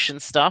the bush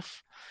and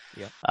stuff,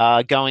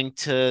 going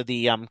to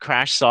the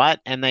crash site,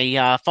 and they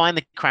find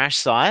the crash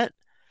site,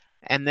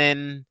 and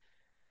then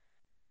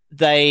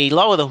they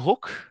lower the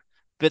hook,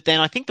 but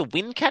then I think the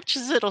wind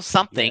catches it or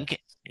something,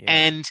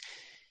 and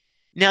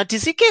now,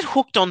 does it get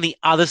hooked on the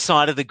other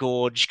side of the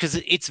gorge? Because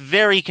it's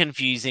very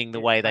confusing the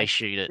way they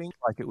shoot it.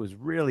 I think it was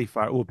really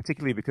far,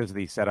 particularly because of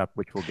the setup,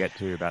 which we'll get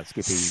to about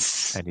Skippy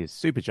and his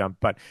super jump.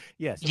 But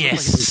yes, it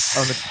was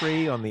on the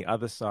tree on the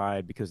other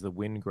side because the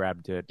wind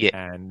grabbed it,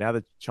 and now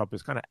the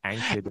chopper's kind of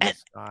anchored in the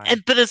sky.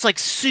 But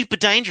it's super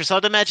dangerous.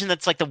 I'd imagine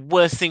that's the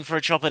worst thing for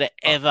a chopper to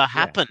ever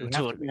happen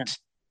to it.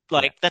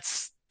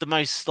 That's the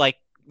most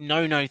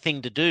no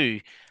thing to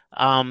do.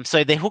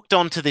 So they're hooked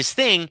onto this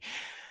thing.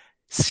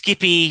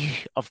 Skippy,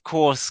 of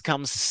course,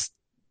 comes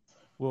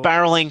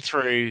barreling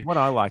through. What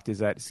I liked is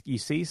that you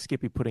see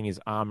Skippy putting his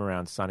arm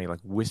around Sonny,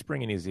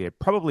 whispering in his ear,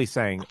 probably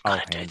saying, "I'll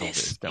handle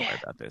this. Don't worry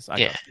about this. I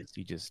got this.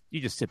 You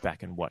just sit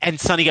back and watch." And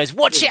Sonny goes,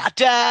 "Watch out,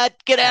 Dad!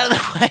 Get out of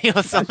the way,"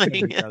 or something.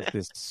 He does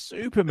this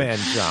Superman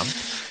jump.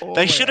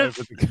 They should have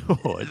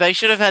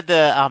had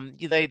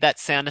the that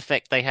sound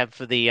effect they have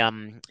for the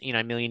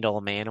 $1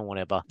 Million Man or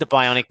whatever, the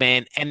Bionic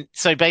Man. And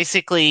so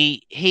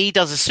basically, he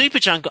does a super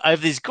jump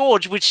over this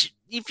gorge, which,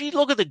 if you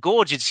look at the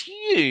gorge, it's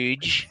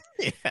huge.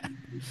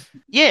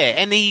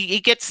 And he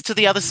gets to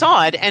the other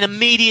side and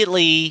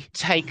immediately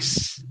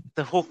takes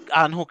the hook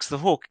unhooks the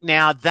hook.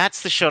 Now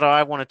that's the shot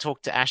I want to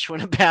talk to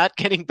Ashwin about.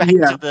 Getting back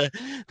to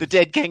the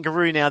dead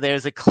kangaroo. Now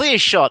there's a clear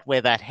shot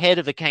where that head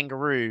of a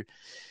kangaroo.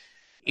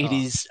 It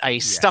is a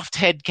stuffed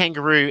head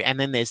kangaroo, and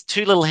then there's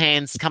two little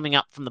hands coming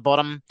up from the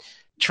bottom,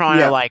 trying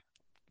to like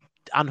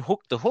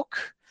unhook the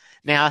hook.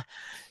 Now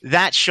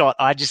that shot,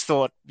 I just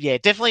thought,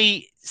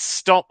 definitely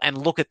stop and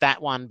look at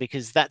that one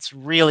because that's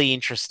really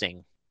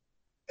interesting.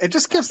 It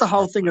just gives the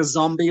whole thing a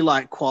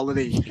zombie-like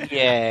quality.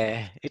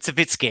 Yeah, it's a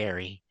bit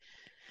scary.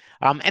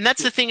 And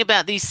that's the thing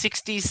about these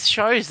 60s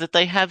shows, that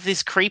they have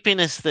this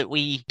creepiness that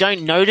we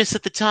don't notice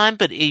at the time,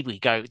 but here we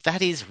go,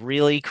 that is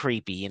really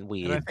creepy and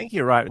weird. And I think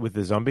you're right with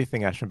the zombie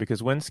thing, Ashton,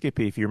 because when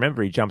Skippy, if you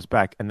remember, he jumps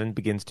back and then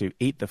begins to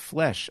eat the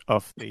flesh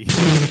off the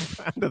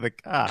under the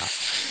car.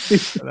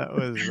 So that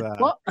was...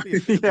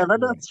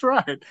 that's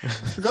right. I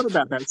forgot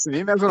about that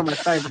scene. That's one of my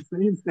favourite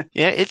scenes.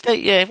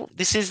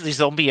 This is the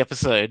zombie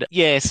episode.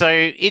 Yeah,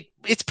 so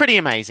it's pretty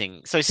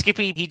amazing. So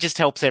Skippy, he just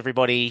helps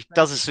everybody,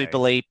 does a super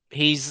leap.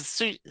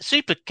 He's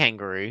super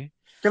kangaroo.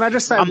 Can I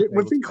just say,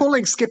 we've been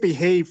calling Skippy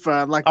he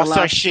for the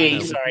last...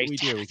 Sorry. We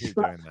keep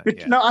doing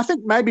that, No, I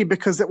think maybe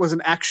because it was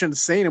an action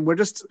scene and we're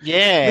just...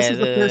 this is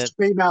the first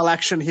female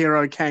action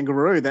hero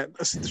kangaroo that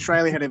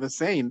Australia had ever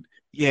seen.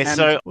 Yeah,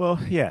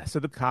 so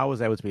the car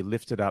was able to be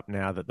lifted up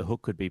now that the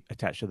hook could be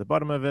attached to the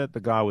bottom of it. The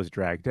guy was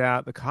dragged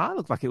out. The car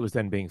looked like it was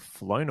then being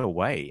flown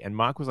away, and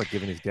Mark was like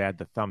giving his dad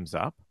the thumbs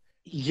up.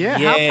 Yeah,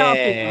 how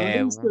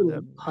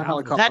powerful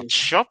helicopter. That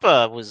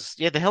chopper was...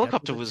 Yeah, the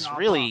helicopter was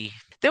really...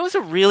 There was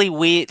a really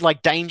weird,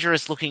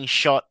 dangerous looking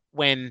shot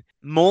when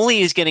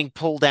Morley is getting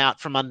pulled out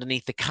from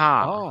underneath the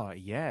car. Oh,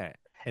 yeah.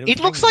 It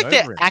looks like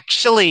they're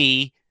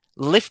actually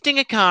lifting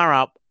a car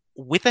up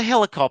with a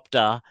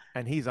helicopter,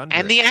 and he's under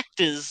and the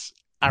actors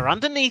are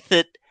underneath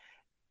it,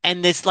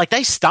 and there's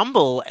they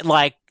stumble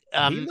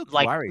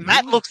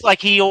Matt looks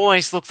like he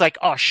always looks like,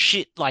 oh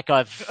shit, and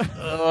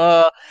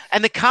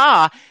the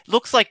car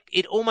looks like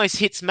it almost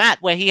hits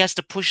Matt where he has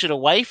to push it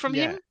away from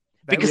him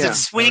because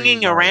it's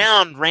swinging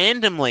around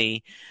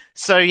randomly.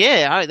 So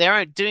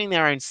they're doing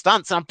their own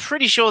stunts. I'm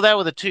pretty sure they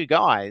were the two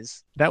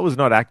guys. That was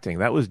not acting.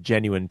 That was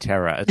genuine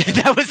terror.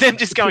 That was them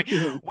just going,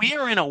 we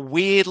are in a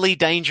weirdly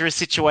dangerous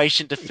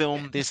situation to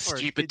film this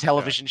stupid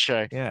television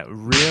show. Yeah,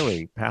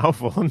 really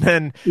powerful. And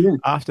then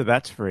after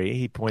that's free,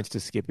 he points to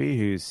Skippy,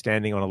 who's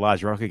standing on a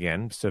large rock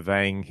again,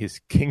 surveying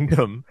his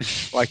kingdom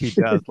like he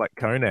does, like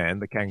Conan,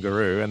 the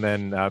kangaroo. And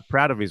then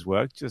proud of his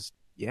work,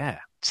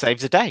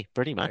 saves the day,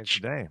 pretty much.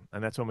 Saves the day.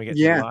 And that's when we get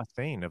to the last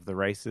scene of the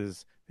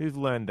racers who've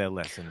learned their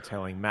lesson,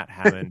 telling Matt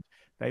Hammond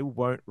they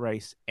won't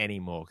race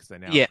anymore because they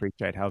now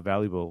appreciate how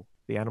valuable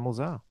the animals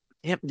are.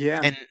 Yep. Yeah.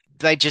 And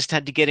they just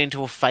had to get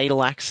into a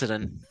fatal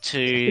accident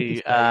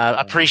to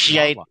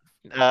appreciate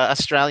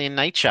Australian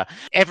nature.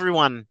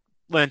 Everyone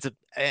learns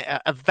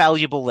a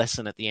valuable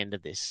lesson at the end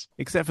of this.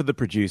 Except for the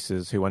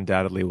producers, who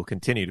undoubtedly will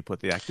continue to put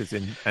the actors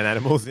in and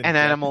animals in. And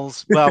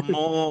animals,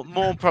 well,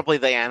 more probably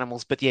the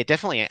animals, but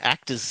definitely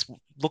actors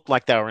looked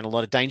like they were in a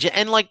lot of danger.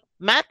 And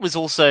Matt was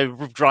also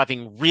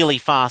driving really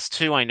fast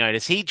too, I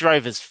noticed. He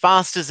drove as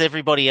fast as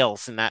everybody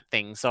else in that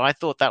thing, so I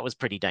thought that was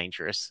pretty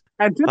dangerous.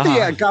 And did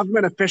the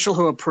government official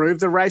who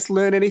approved the race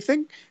learn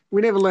anything?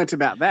 We never learnt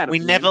about that. We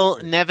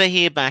never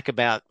hear back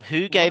about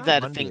who gave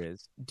that a thing.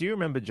 Do you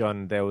remember,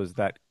 John, there was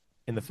that,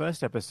 in the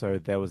first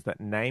episode, there was that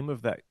name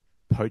of that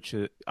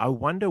poacher. I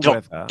wonder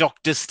whether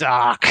Dr.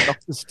 Stark.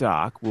 Dr.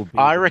 Stark will be.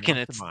 I reckon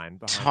it's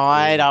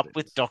tied up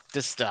with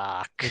Dr.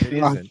 Stark. If it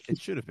isn't,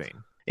 it should have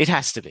been. It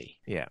has to be.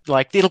 Yeah.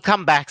 It'll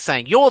come back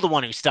saying, you're the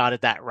one who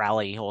started that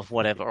rally or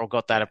whatever, or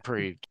got that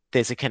approved.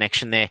 There's a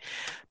connection there.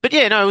 But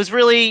it was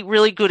really,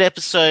 really good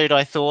episode,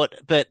 I thought,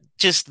 but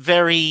just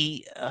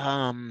very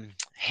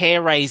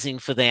hair-raising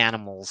for the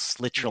animals,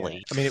 literally.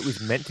 Yeah. I mean, it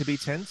was meant to be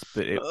tense,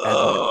 but it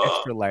added an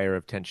extra layer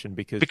of tension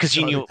because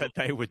you knew that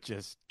they would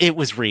just... It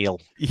was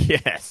real.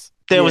 Yes.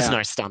 There was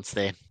no stunts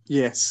there.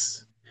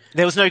 Yes.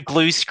 There was no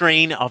glue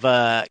screen of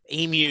a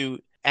emu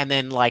and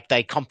then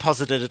they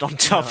composited it on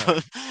top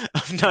of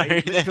no.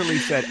 They literally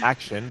said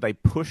action. They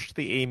pushed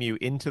the emu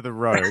into the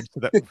road so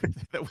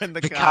that when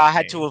the car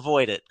had to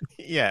avoid it.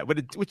 Yeah,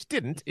 but which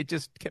didn't. It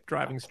just kept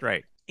driving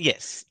straight.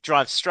 Yes,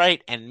 drives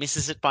straight and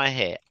misses it by a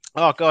hair.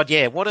 Oh, God,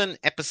 yeah, what an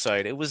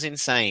episode. It was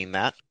insane,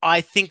 that.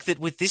 I think that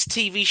with this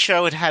TV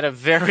show, it had a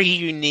very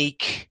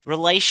unique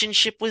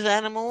relationship with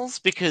animals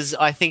because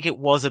I think it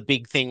was a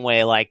big thing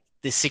where,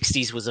 the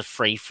 60s was a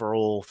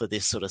free-for-all for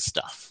this sort of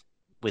stuff.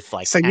 With,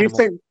 so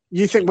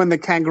you think when the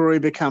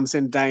kangaroo becomes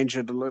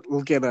endangered,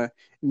 it'll get a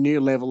new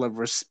level of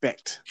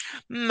respect?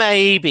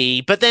 Maybe.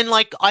 But then,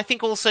 I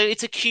think also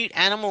it's a cute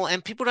animal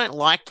and people don't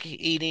like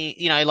eating,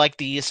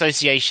 the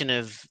association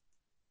of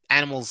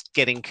animals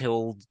getting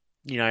killed,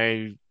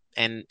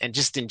 and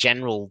just in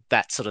general,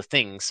 that sort of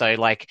thing. So,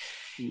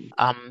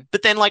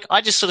 but then,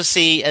 I just sort of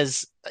see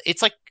as,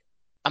 it's like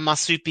a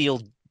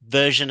marsupial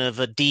version of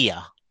a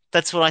deer.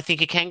 That's what I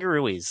think a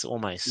kangaroo is,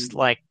 almost.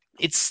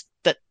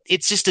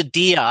 It's just a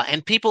deer,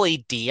 and people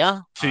eat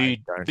deer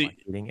food. I don't like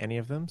eating any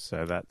of them,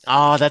 so that's...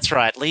 Oh, that's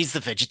right. Lee's the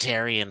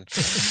vegetarian.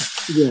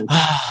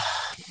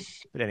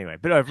 But anyway,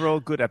 overall,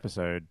 good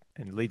episode,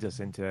 and leads us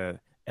into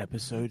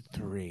episode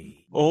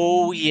 3.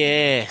 Oh,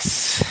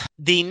 yes.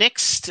 The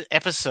next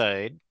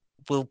episode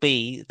will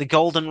be The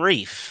Golden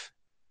Reef.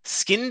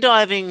 Skin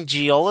diving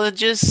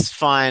geologists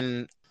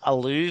find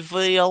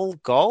alluvial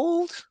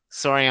gold.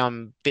 Sorry,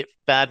 I'm a bit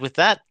bad with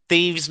that.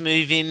 Thieves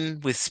move in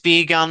with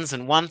spear guns,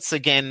 and once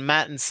again,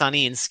 Matt and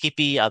Sonny and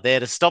Skippy are there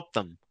to stop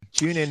them.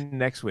 Tune in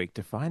next week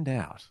to find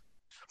out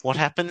what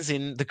happens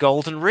in The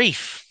Golden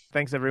Reef.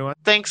 Thanks, everyone.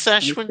 Thanks,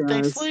 Ashwin.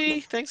 Thanks, Lee.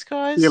 Thanks,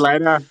 guys. See you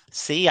later.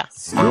 See ya.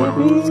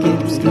 Skippy,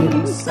 skip,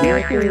 skip, skip,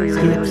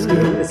 skip,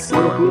 skip,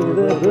 skip,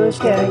 the bush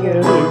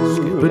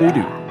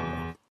kangaroo.